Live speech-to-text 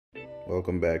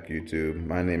Welcome back, YouTube.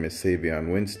 My name is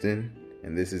Savion Winston,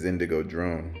 and this is Indigo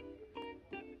Drone.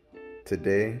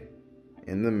 Today,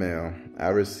 in the mail, I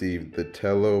received the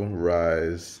Tello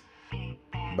RYZE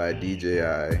by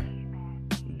DJI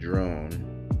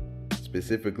drone,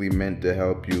 specifically meant to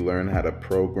help you learn how to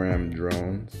program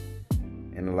drones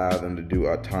and allow them to do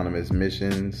autonomous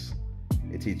missions.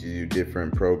 It teaches you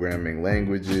different programming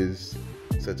languages,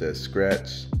 such as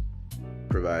Scratch,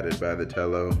 provided by the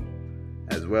Tello,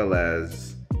 as well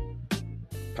as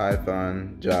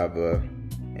Python, Java,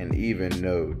 and even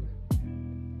Node.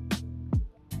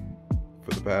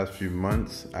 For the past few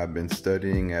months, I've been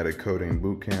studying at a coding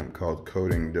bootcamp called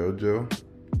Coding Dojo,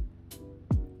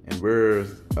 and we're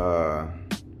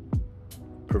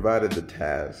provided the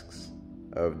tasks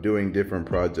of doing different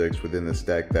projects within the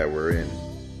stack that we're in.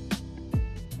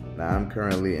 Now, I'm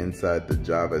currently inside the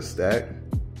Java stack.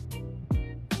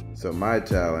 So my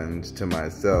challenge to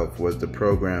myself was to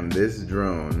program this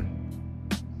drone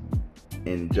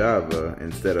in Java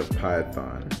instead of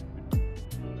Python.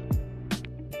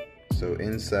 So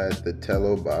inside the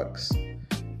Tello box,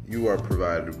 you are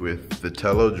provided with the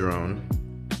Tello drone,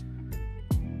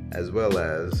 as well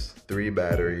as 3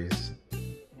 batteries,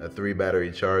 a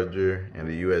 3-battery charger, and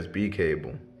a USB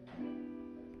cable.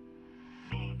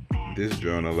 This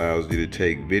drone allows you to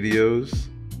take videos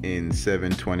in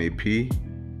 720p.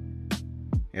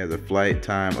 It has a flight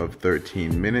time of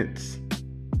 13 minutes,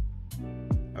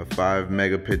 a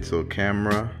 5-megapixel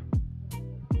camera,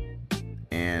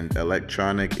 and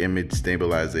electronic image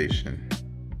stabilization.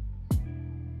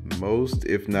 Most,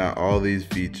 if not all, these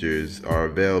features are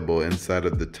available inside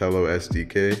of the Tello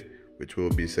SDK, which we'll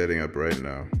be setting up right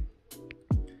now.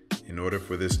 In order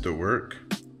for this to work,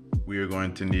 we are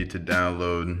going to need to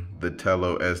download the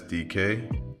Tello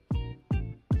SDK,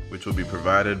 which will be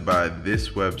provided by this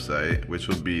website, which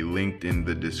will be linked in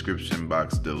the description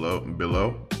box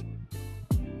below.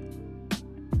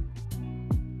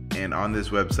 And on this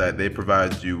website, they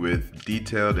provide you with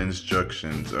detailed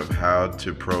instructions of how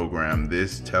to program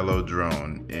this Tello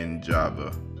drone in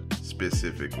Java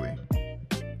specifically.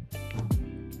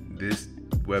 This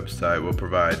website will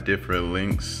provide different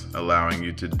links allowing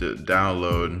you to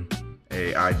download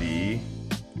a IDE.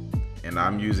 And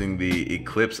I'm using the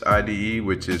Eclipse IDE,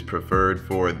 which is preferred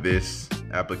for this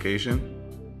application.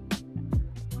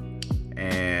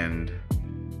 And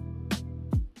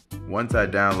once I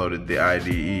downloaded the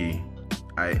IDE,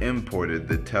 I imported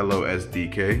the Tello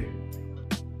SDK,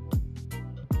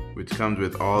 which comes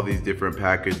with all these different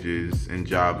packages and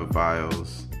Java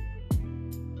files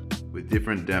with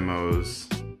different demos,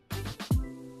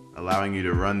 allowing you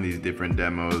to run these different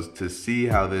demos to see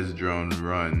how this drone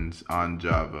runs on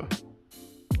Java.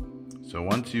 So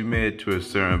once you've made it to a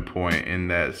certain point in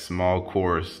that small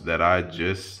course that I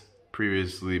just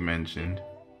previously mentioned,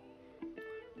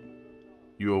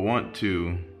 you will want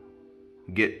to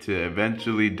get to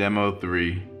eventually demo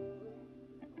 3,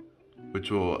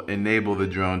 which will enable the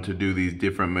drone to do these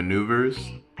different maneuvers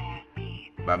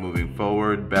by moving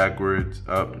forward, backwards,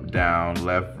 up, down,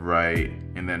 left, right,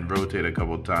 and then rotate a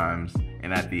couple times,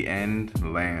 and at the end,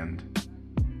 land.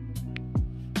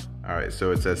 Alright,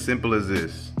 so it's as simple as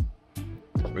this.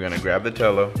 We're gonna grab the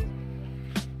Tello.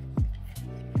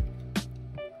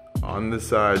 On the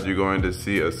side, you're going to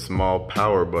see a small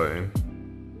power button.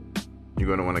 You're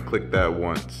going to want to click that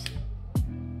once.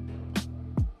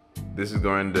 This is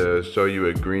going to show you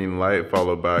a green light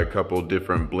followed by a couple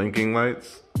different blinking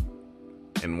lights.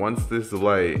 And once this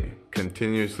light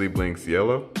continuously blinks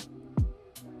yellow,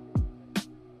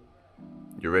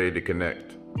 you're ready to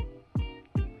connect.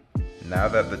 Now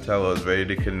that the Tello is ready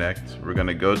to connect, we're going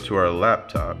to go to our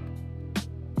laptop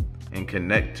and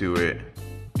connect to it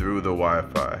through the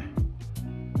Wi-Fi.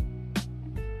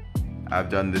 I've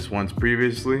done this once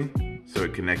previously, so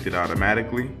it connected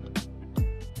automatically.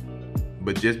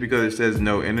 But just because it says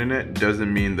no internet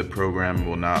doesn't mean the program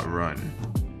will not run.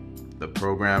 The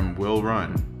program will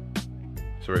run.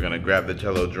 So we're going to grab the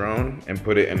Tello drone and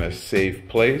put it in a safe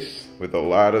place with a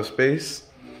lot of space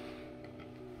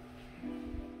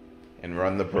and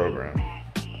run the program.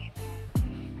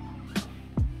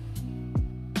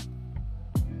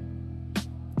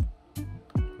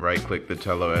 Right-click the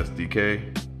Tello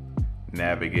SDK,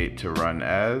 navigate to Run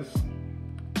As,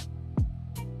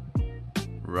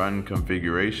 run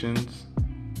configurations,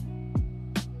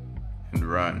 and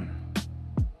run.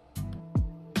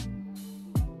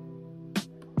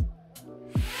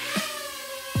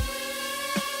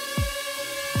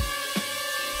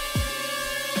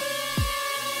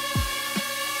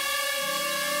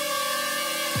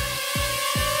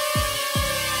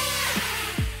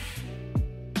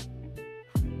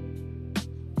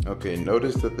 Okay,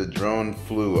 Notice that the drone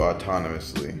flew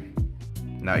autonomously.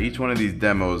 Now each one of these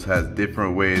demos has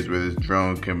different ways where this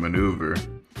drone can maneuver,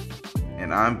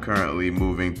 and I'm currently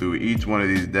moving through each one of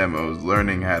these demos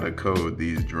learning how to code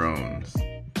these drones.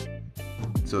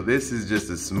 So this is just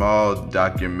a small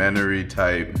documentary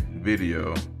type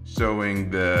video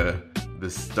showing the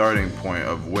starting point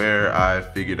of where I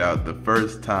figured out the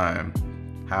first time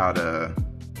how to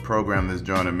program this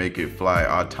drone and make it fly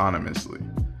autonomously.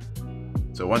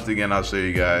 So once again, I'll show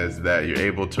you guys that you're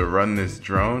able to run this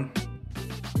drone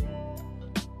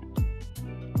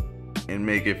and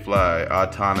make it fly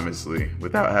autonomously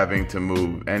without having to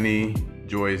move any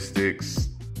joysticks,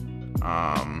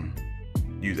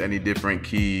 use any different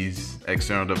keys,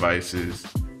 external devices.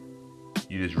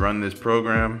 You just run this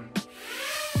program.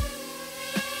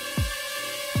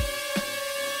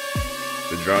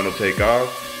 The drone will take off,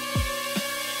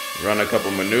 run a couple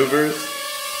maneuvers,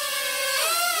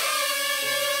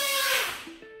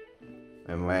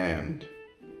 and land.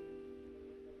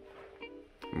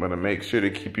 I'm gonna make sure to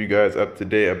keep you guys up to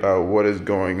date about what is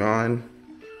going on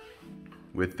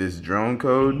with this drone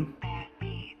code.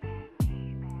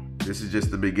 This is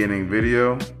just the beginning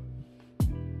video,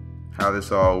 how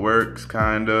this all works,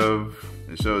 kind of.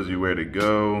 It shows you where to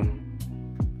go.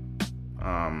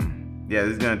 Yeah,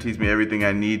 this is gonna teach me everything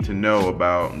I need to know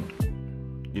about,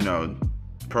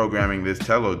 programming this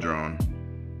Tello drone.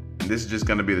 And this is just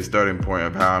gonna be the starting point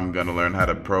of how I'm gonna learn how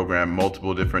to program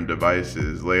multiple different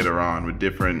devices later on with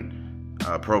different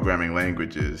programming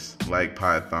languages like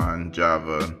Python,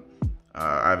 Java.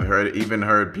 I've even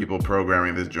heard people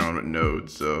programming this drone with Node.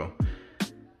 So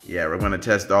yeah, we're gonna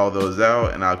test all those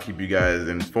out, and I'll keep you guys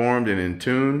informed and in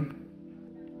tune.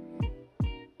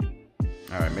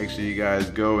 All right, make sure you guys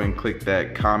go and click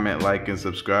that comment, like, and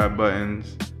subscribe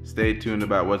buttons. Stay tuned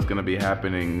about what's gonna be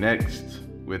happening next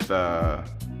with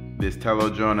this Tello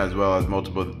drone, as well as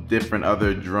multiple different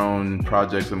other drone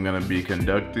projects I'm gonna be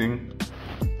conducting.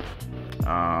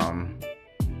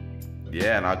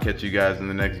 Yeah, and I'll catch you guys in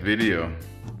the next video.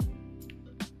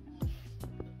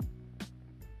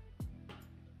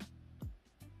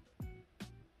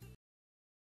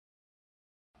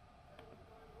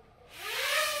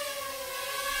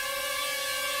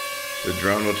 The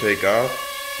drone will take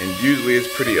off, and usually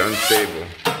it's pretty unstable.